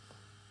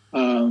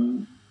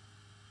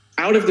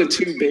out of the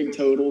two big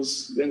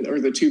totals or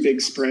the two big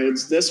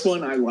spreads, this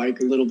one I like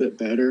a little bit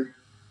better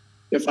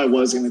if I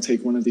was going to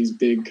take one of these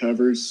big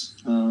covers.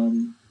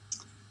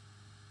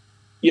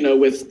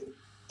 With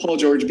Paul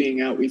George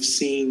being out, we've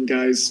seen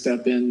guys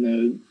step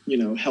in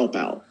to, help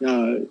out,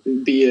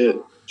 be it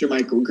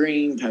Jermichael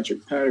Green,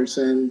 Patrick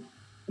Patterson,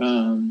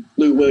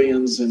 Lou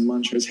Williams, and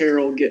Montrezl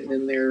Harrell getting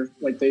in there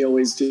like they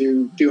always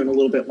do, doing a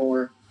little bit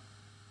more.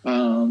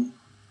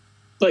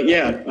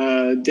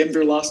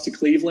 Denver lost to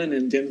Cleveland,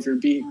 and Denver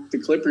beat the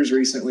Clippers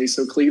recently,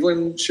 so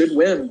Cleveland should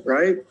win,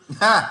 right?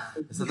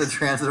 Is that the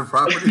transitive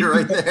property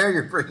right there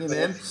you're bringing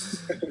in?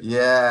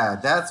 Yeah,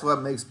 that's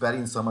what makes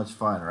betting so much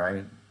fun,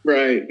 right?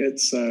 Right.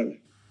 It's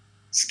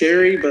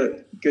scary,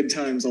 but good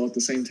times all at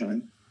the same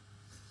time.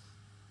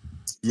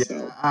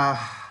 Yeah.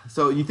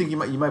 So you think you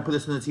might put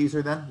this in the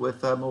teaser then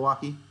with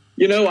Milwaukee?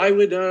 I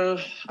would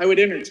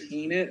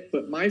entertain it,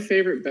 but my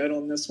favorite bet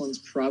on this one's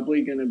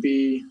probably going to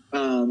be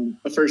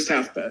a first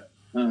half bet.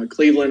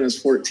 Cleveland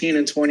is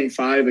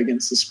 14-25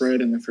 against the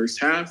spread in the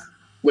first half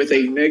with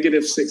a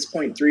negative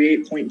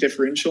 6.38 point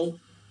differential,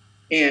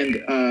 and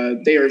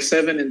they are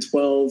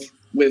 7-12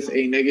 with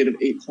a negative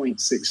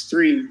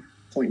 8.63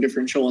 point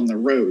differential on the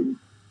road.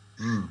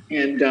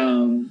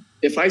 And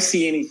if I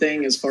see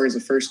anything as far as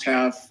the first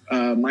half,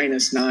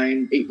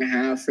 -9,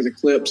 8.5 for the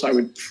Clips, I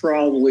would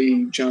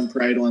probably jump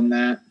right on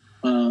that.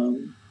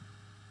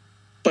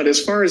 But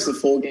as far as the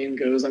full game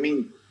goes, I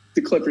mean,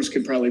 the Clippers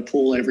could probably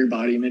pull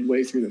everybody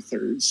midway through the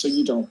third. So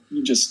you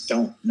just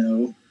don't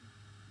know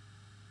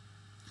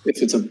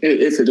if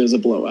it is a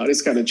blowout.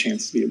 It's got a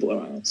chance to be a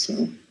blowout.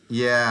 So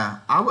yeah,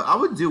 I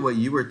would do what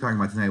you were talking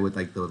about tonight with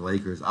like the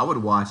Lakers. I would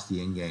watch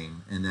the end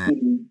game and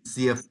then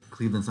see if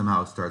Cleveland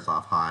somehow starts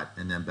off hot,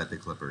 and then bet the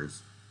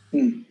Clippers. I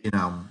think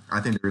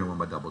they're going to win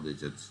by double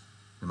digits,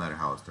 no matter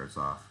how it starts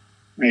off.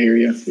 I hear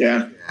you.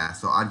 Yeah. Yeah.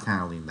 So I'd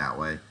kind of lean that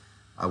way.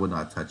 I would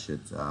not touch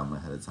it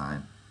ahead of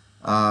time.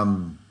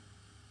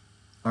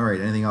 All right.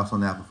 Anything else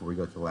on that before we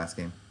go to the last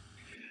game?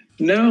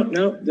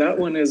 No. That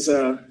one is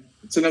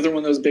it's another one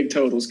of those big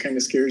totals. Kind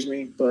of scares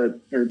me,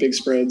 or big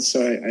spreads.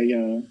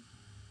 So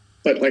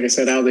but like I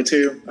said, out of the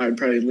two, I'd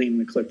probably lean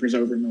the Clippers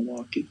over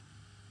Milwaukee.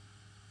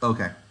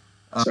 Okay.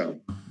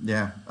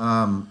 Yeah.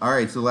 All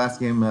right. So last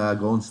game,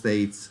 Golden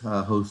State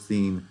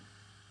hosting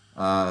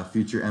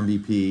future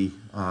MVP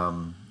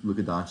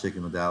Luka Doncic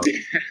and Nadal.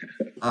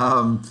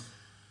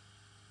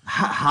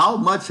 How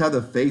much have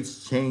the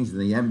fates changed in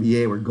the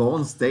NBA, where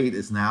Golden State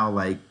is now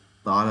like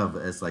thought of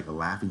as like a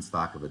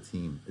laughingstock of a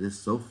team? It is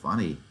so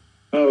funny.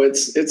 Oh,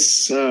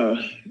 it's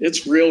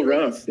real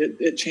rough.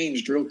 It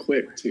changed real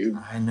quick too.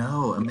 I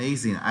know,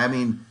 amazing. I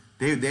mean,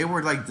 they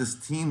were like this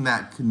team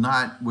that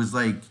was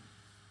like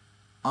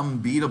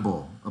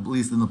unbeatable, at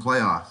least in the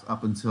playoffs,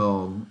 up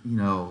until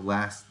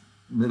last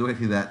midway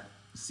through that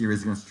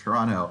series against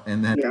Toronto,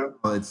 and then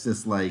it's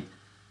just like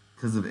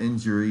because of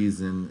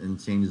injuries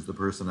and changes to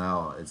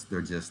personnel,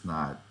 they're just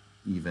not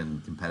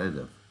even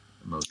competitive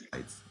most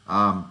nights.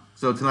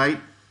 So tonight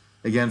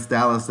against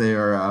Dallas, they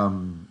are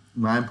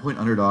 9-point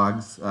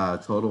underdogs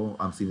total.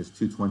 I'm seeing it's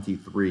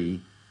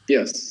 223.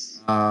 Yes.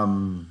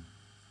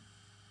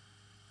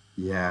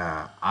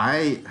 Yeah,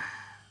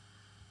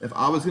 if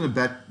I was going to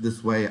bet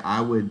this way, I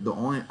would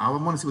want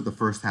to see what the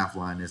first half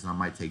line is, and I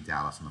might take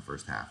Dallas in the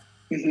first half.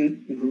 I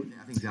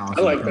think Dallas.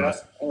 I like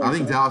that. I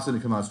think Dallas is going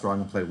to come out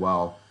strong and play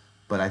well,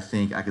 but I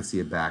think I could see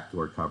a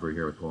backdoor cover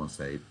here with Golden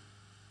State.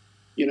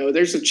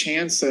 There's a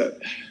chance that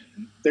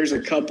there's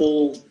a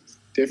couple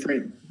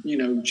different,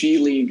 G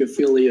League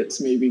affiliates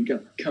maybe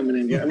coming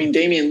in. I mean,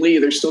 Damian Lee,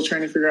 they're still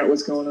trying to figure out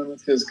what's going on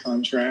with his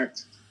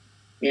contract.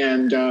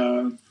 And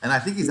I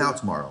think he's out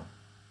tomorrow.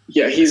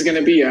 Yeah, he's going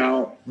to be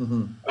out.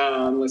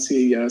 Let's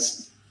see,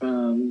 yes.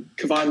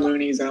 Kevon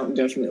Looney's out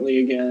indefinitely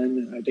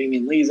again.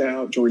 Damian Lee's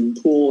out. Jordan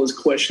Poole is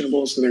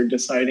questionable, so they're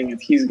deciding if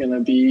he's going to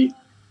be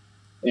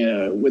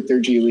with their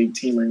G League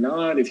team or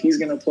not, if he's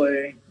going to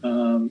play.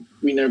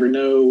 We never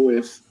know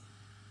if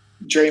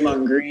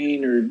Draymond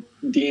Green or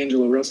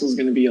D'Angelo Russell is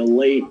going to be a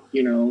late,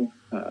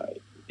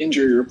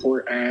 injury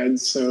report ad.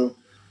 So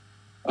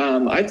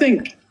I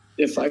think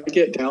if I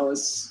get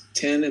Dallas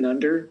 10 and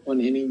under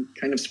on any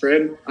kind of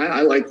spread,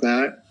 I like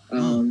that.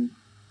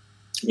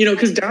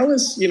 Because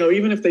Dallas,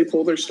 even if they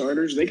pull their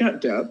starters, they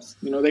got depth.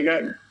 They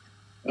got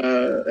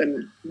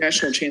a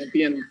national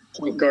champion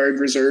point guard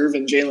reserve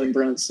and Jalen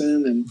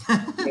Brunson and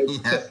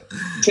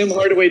Tim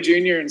Hardaway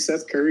Jr. and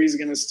Seth Curry is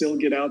going to still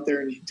get out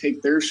there and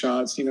take their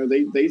shots.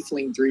 They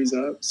fling threes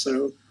up.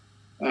 So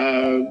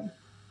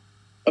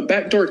a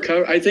backdoor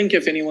cover, I think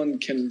if anyone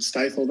can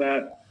stifle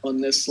that on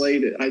this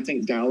slate, I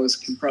think Dallas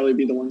can probably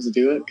be the ones to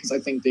do it because I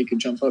think they could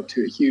jump up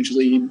to a huge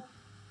lead.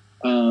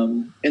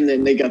 And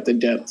then they got the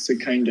depth to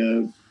kind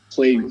of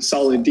play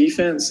solid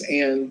defense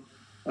and,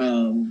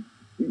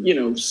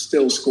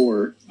 still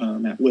score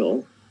at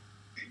will.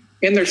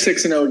 And they're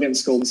 6-0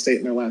 against Golden State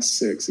in their last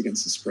 6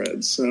 against the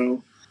spread.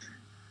 So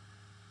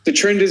the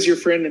trend is your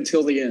friend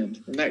until the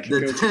end. And that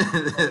can go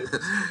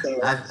so.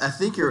 I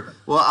think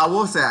I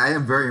will say I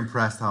am very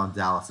impressed how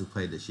Dallas has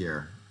played this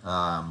year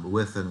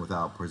with and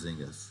without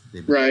Porzingis.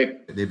 They've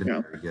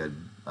been very good.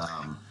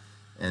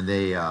 And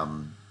they,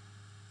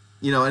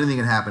 anything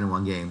can happen in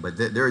one game, but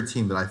they're a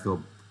team that I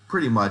feel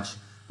pretty much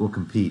will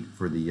compete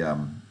for the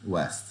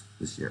West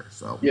this year.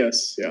 So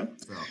yes, yeah.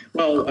 So,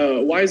 well,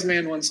 a wise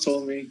man once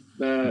told me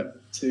that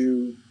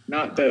to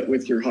not bet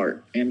with your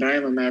heart, and I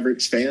am a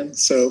Mavericks fan,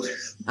 so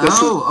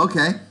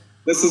okay.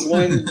 This is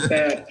one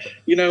that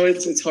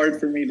it's hard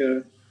for me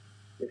to,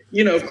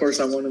 of course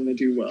I want them to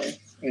do well,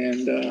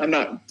 and I'm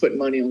not putting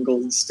money on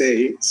Golden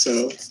State.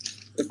 So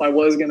if I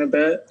was going to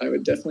bet, I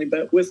would definitely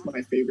bet with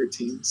my favorite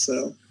team.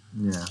 So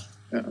yeah.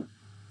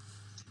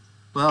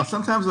 Well,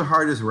 sometimes the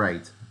heart is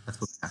right. That's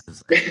what I have to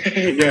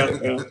say.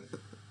 yeah.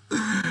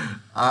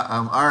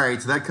 All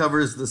right, so that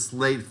covers the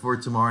slate for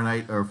tomorrow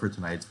night, or for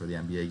tonight's for the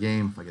NBA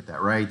game, if I get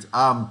that right.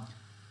 I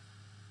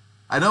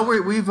know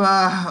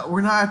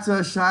we're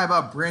not shy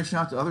about branching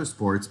out to other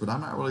sports, but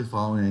I'm not really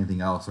following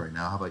anything else right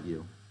now. How about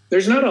you?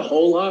 There's not a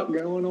whole lot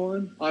going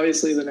on.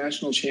 Obviously, the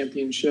national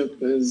championship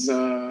is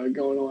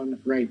going on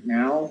right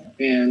now,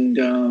 and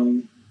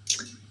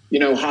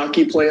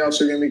hockey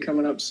playoffs are going to be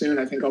coming up soon.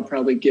 I think I'll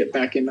probably get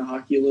back into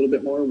hockey a little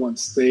bit more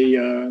once they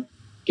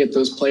get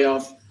those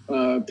playoff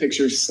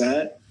pictures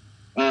set.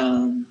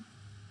 And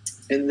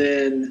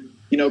then,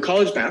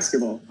 college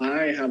basketball.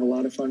 I have a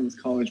lot of fun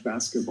with college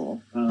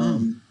basketball.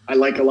 I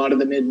like a lot of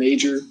the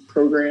mid-major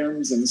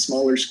programs and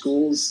smaller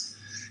schools,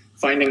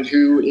 finding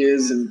who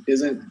is and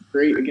isn't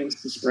great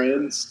against the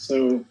spreads.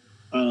 So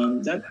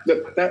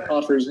that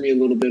offers me a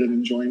little bit of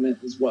enjoyment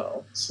as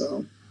well.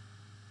 So.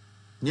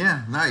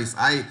 Yeah, nice.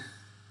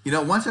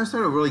 Once I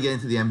started really getting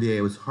into the NBA,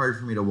 it was hard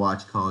for me to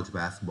watch college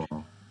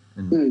basketball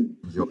and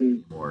enjoy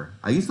it more.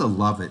 I used to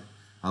love it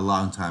a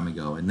long time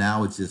ago, and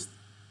now it just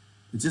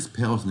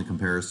pales in the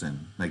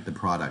comparison, like the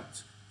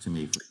product to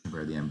me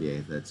compared to the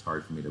NBA. That's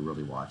hard for me to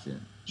really watch it.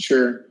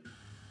 Sure.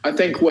 I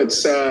think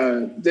what's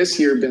this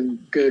year been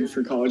good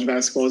for college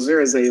basketball is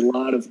there is a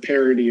lot of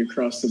parity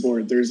across the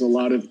board. There's a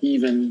lot of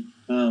even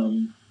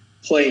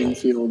playing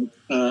field.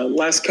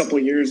 Last couple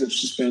of years, it's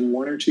just been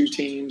 1 or 2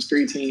 teams,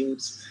 3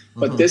 teams.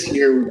 But this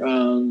year,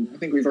 I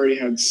think we've already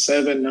had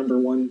 7 number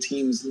 1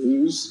 teams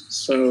lose.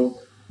 So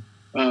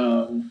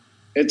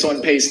it's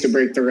on pace to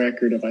break the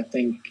record of, I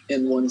think,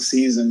 in one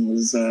season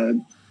was, I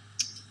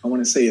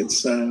want to say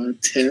it's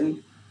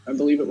 10, I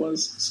believe it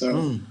was.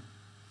 So,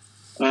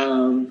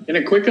 and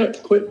a quick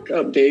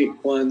update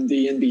on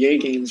the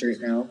NBA games right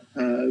now.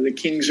 The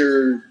Kings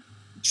are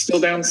still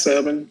down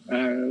 7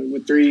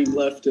 with 3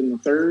 left in the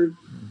third.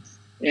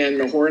 And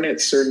the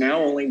Hornets are now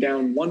only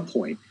down 1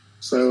 point.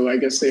 So I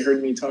guess they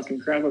heard me talking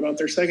crap about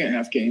their second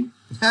half game.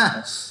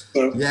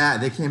 Yeah,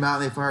 they came out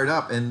and they fired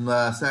up. And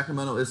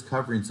Sacramento is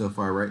covering so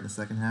far, right, in the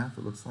second half,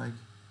 it looks like.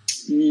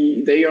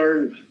 They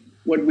are,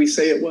 what did we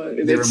say it was?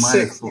 They were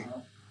minus 4.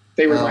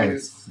 They were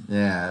minus.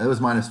 Yeah, it was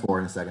 -4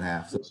 in the second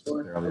half. So it's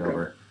barely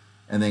over.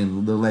 And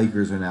then the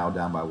Lakers are now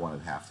down by 1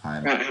 at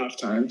halftime. At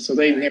halftime. So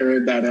they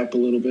narrowed that up a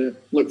little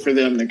bit. Look for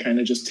them to kind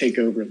of just take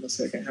over in the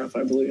second half,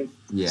 I believe.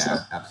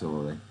 Yeah,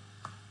 absolutely.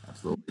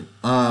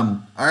 All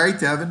right,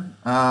 Devin.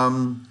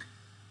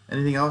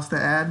 Anything else to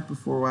add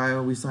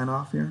before we sign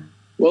off here?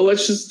 Well,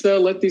 let's just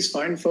let these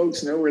fine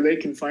folks know where they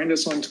can find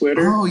us on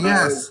Twitter. Oh,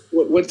 yes.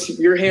 What's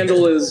your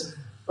handle is?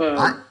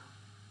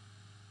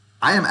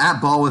 I am at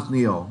Ball with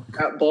Neil.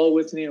 At Ball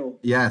with Neil.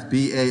 Yes,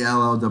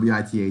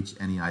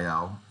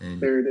 BALLWITHNEIL.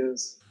 And There it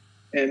is.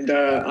 And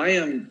I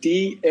am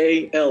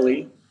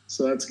DALE.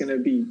 So that's going to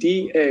be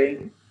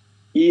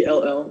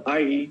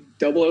DAELLIE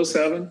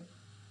 007.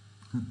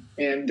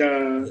 And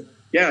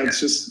yeah, it's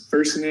just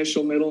first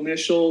initial, middle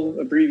initial,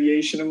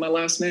 abbreviation of my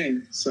last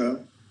name.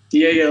 So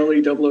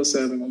DALE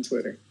 007 on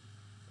Twitter.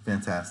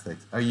 Fantastic.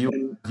 Are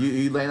you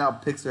laying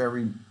out picks are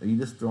you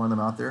just throwing them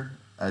out there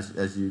as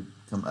it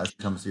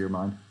comes to your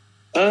mind?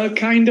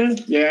 Kinda,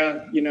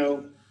 yeah. You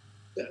know,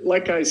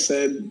 like I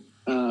said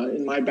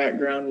in my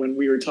background when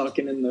we were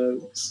talking in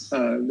the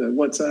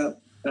WhatsApp,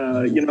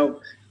 you know,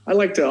 I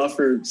like to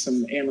offer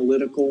some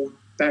analytical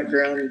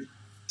background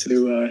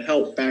to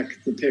help back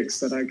the picks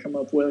that I come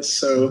up with.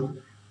 So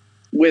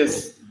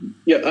with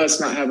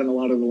us not having a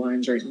lot of the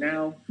lines right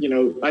now, you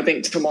know, I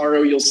think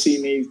tomorrow you'll see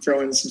me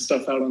throwing some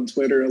stuff out on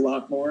Twitter a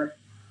lot more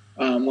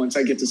once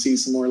I get to see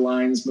some more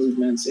lines,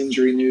 movements,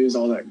 injury news,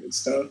 all that good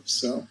stuff.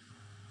 So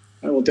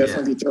I will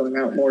definitely be throwing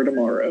out more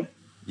tomorrow.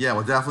 Yeah,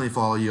 we'll definitely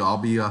follow you. I'll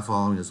be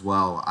following as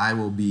well. I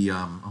will be,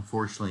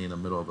 unfortunately, in the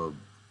middle of a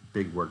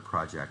big work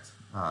project.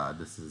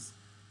 This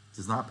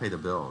does not pay the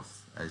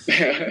bills, as you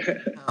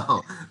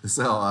know.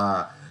 So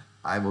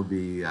I will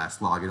be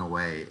slogging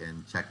away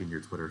and checking your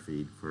Twitter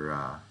feed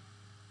for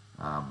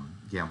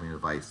gambling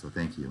advice. So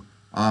thank you.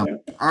 All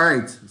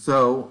right,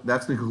 so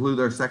that's going to conclude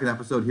our second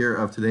episode here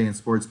of Today in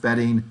Sports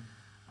Betting.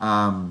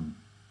 I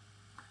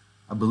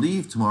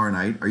believe tomorrow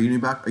night. Are you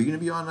going to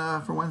be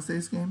on for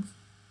Wednesday's games?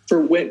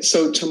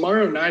 So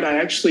tomorrow night, I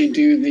actually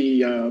do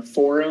the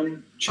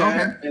forum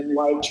chat and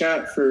live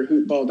chat for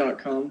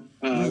hoopball.com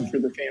for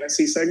the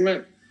fantasy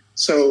segment.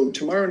 So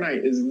tomorrow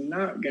night is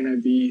not going to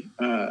be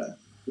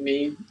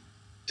me.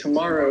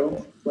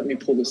 Tomorrow, let me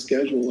pull the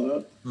schedule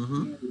up.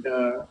 And,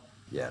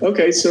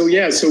 okay, so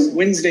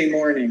Wednesday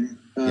morning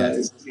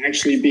is going to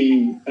actually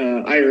be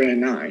Ira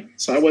and I.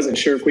 So I wasn't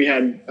sure if we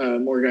had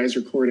more guys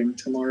recording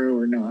tomorrow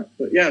or not.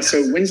 But yeah,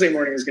 so Wednesday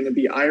morning is going to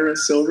be Ira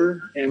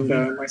Silver and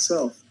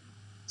myself.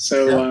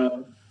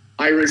 So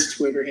Ira's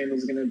Twitter handle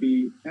is going to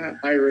be at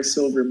Ira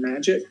Silver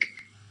Magic.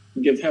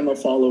 Give him a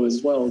follow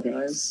as well,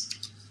 guys.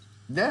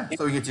 Yeah,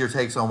 so we get to your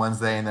takes on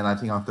Wednesday, and then I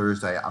think on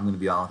Thursday I'm going to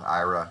be on with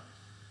Ira.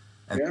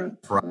 And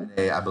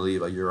Friday, I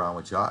believe you're on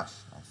with Josh,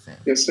 I think.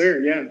 Yes, sir.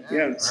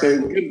 Yeah.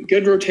 So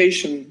good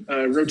rotation,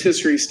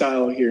 rotisserie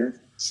style here.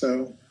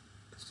 So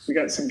we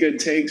got some good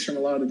takes from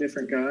a lot of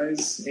different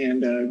guys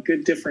and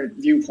good different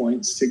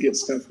viewpoints to get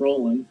stuff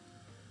rolling.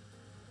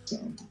 So.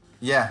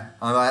 Yeah,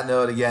 on that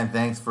note, again,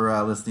 thanks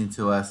for listening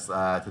to us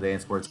today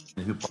in Sports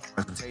Hoop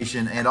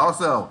presentation. And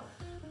also,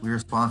 we are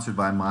sponsored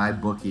by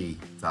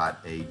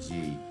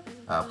mybookie.ag.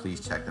 Please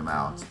check them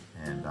out.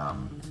 And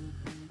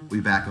we'll be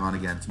back on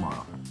again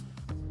tomorrow.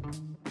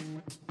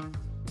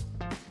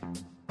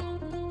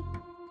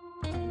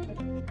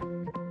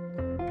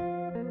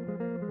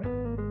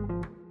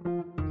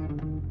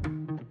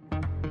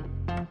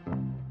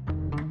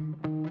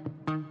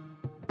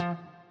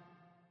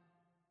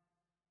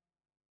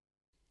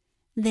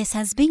 This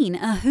has been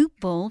a Hoop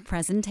Ball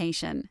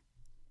presentation.